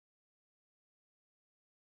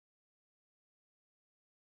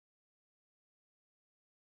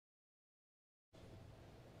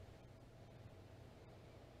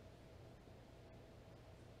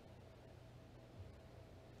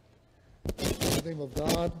In the name of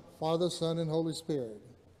God, Father, Son, and Holy Spirit.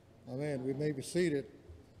 Amen. We may be seated.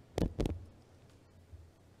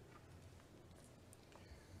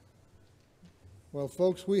 Well,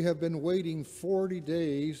 folks, we have been waiting 40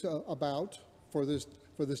 days for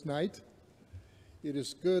this night. It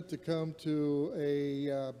is good to come to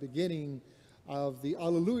a beginning of the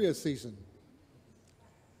Alleluia season.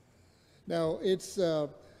 Now,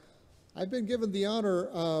 I've been given the honor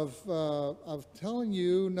of telling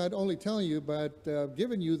you, not only telling you, but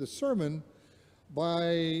giving you the sermon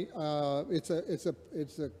by it's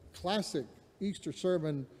a classic Easter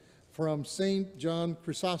sermon from Saint John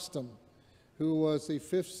Chrysostom, who was a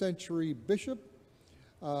 5th century bishop,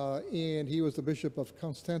 and he was the Bishop of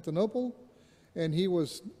Constantinople, and he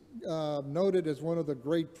was noted as one of the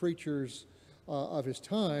great preachers of his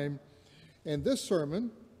time. And this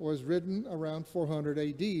sermon was written around 400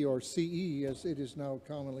 AD, or CE, as it is now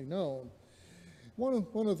commonly known. One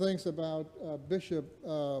of the things about Bishop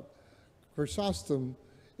Chrysostom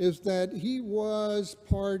is that he was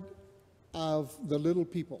part of the little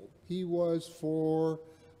people. He was for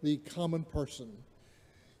the common person,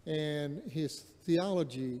 and his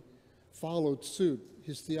theology followed suit.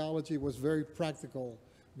 His theology was very practical,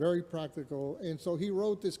 and so he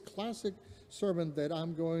wrote this classic sermon that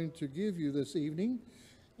I'm going to give you this evening.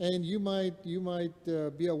 And you might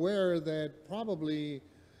be aware that probably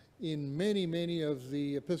in many of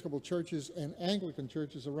the Episcopal churches and Anglican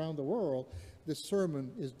churches around the world, this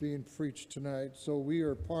sermon is being preached tonight. So we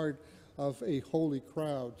are part of a holy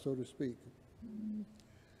crowd, so to speak.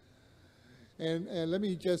 And let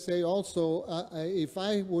me just say also, if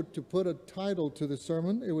I were to put a title to the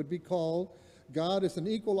sermon, it would be called, God is an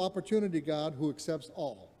Equal Opportunity God Who Accepts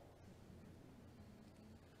All.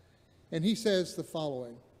 And he says the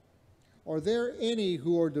following: Are there any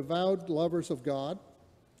who are devout lovers of God?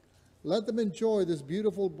 Let them enjoy this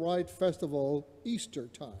beautiful, bright festival, Easter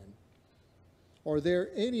time. Are there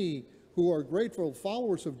any who are grateful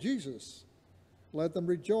followers of Jesus? Let them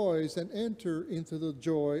rejoice and enter into the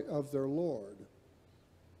joy of their Lord.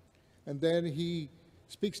 And then he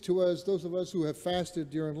speaks to us, those of us who have fasted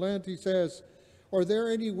during Lent. He says, Are there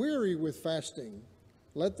any weary with fasting?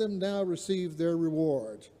 Let them now receive their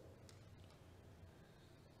reward.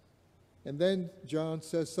 And then John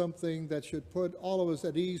says something that should put all of us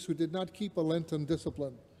at ease who did not keep a Lenten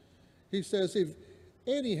discipline. He says, If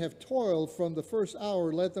any have toiled from the first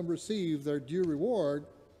hour, let them receive their due reward.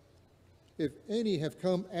 If any have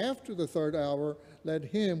come after the 3rd hour, let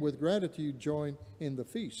him with gratitude join in the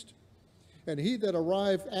feast. And he that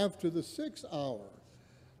arrived after the 6th hour,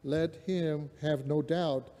 let him have no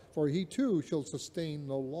doubt, for he too shall sustain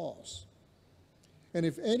no loss. And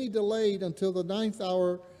if any delayed until the 9th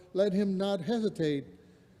hour, let him not hesitate,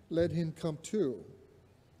 let him come too.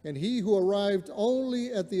 And he who arrived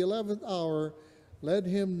only at the 11th hour, let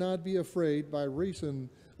him not be afraid by reason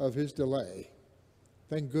of his delay.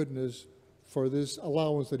 Thank goodness for this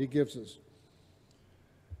allowance that he gives us.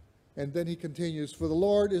 And then he continues, For the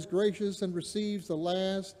Lord is gracious and receives the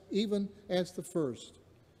last even as the first.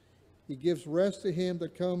 He gives rest to him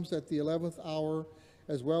that comes at the 11th hour,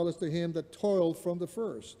 as well as to him that toiled from the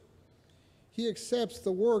first. He accepts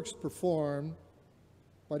the works performed,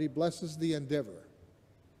 but he blesses the endeavor.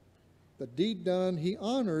 The deed done he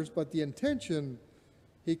honors, but the intention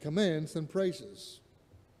he commends and praises.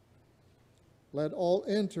 Let all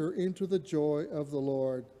enter into the joy of the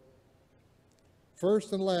Lord.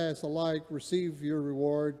 First and last alike receive your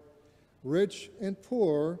reward. Rich and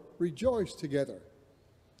poor rejoice together.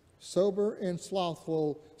 Sober and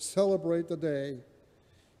slothful celebrate the day.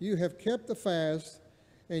 You have kept the fast,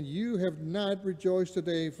 and you have not rejoiced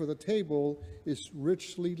today, for the table is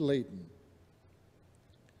richly laden.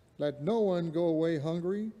 Let no one go away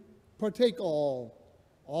hungry. Partake all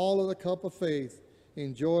of the cup of faith.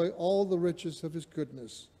 Enjoy all the riches of his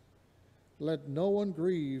goodness. Let no one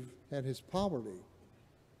grieve at his poverty,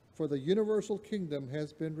 for the universal kingdom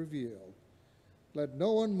has been revealed. Let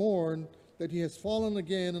no one mourn that he has fallen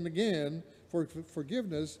again and again, for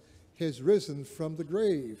forgiveness has risen from the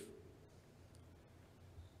grave.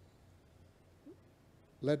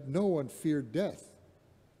 Let no one fear death,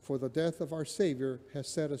 for the death of our Savior has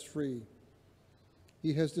set us free.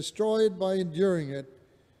 He has destroyed by enduring it.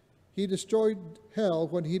 He destroyed hell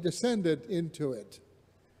when he descended into it.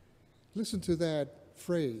 Listen to that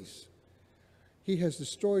phrase. He has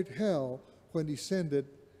destroyed hell when he descended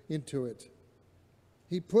into it.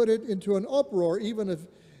 He put it into an uproar, even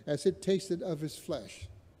as it tasted of his flesh.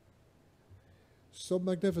 So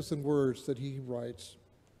magnificent words that he writes.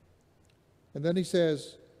 And then he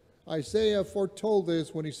says, Isaiah foretold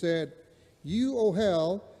this when he said, You, O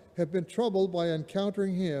hell, have been troubled by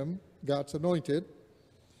encountering him. God's anointed,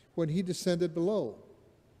 when he descended below.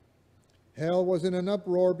 Hell was in an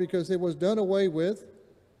uproar because it was done away with.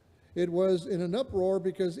 It was in an uproar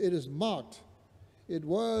because it is mocked. It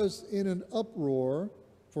was in an uproar,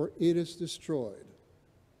 for it is destroyed.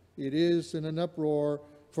 It is in an uproar,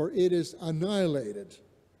 for it is annihilated.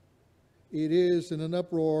 It is in an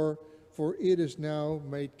uproar, for it is now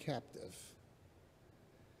made captive.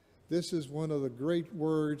 This is one of the great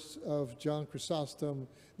words of John Chrysostom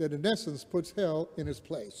that in essence puts hell in its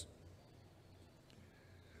place.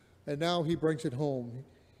 And now he brings it home.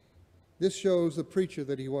 This shows the preacher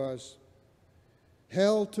that he was.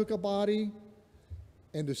 Hell took a body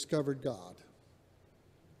and discovered God.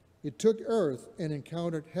 It took earth and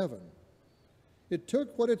encountered heaven. It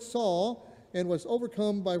took what it saw and was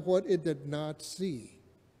overcome by what it did not see.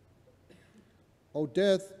 O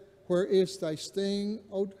death, where is thy sting?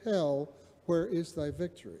 O hell, where is thy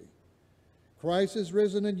victory? Christ is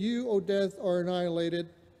risen, and you, O death, are annihilated.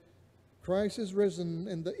 Christ is risen,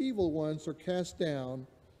 and the evil ones are cast down.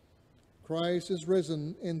 Christ is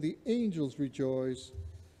risen, and the angels rejoice.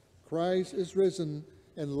 Christ is risen,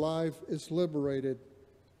 and life is liberated.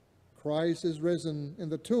 Christ is risen,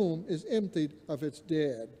 and the tomb is emptied of its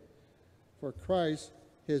dead. For Christ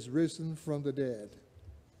has risen from the dead.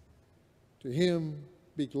 To him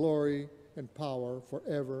be glory and power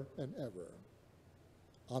forever and ever.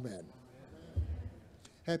 Amen.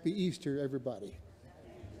 Happy Easter, everybody.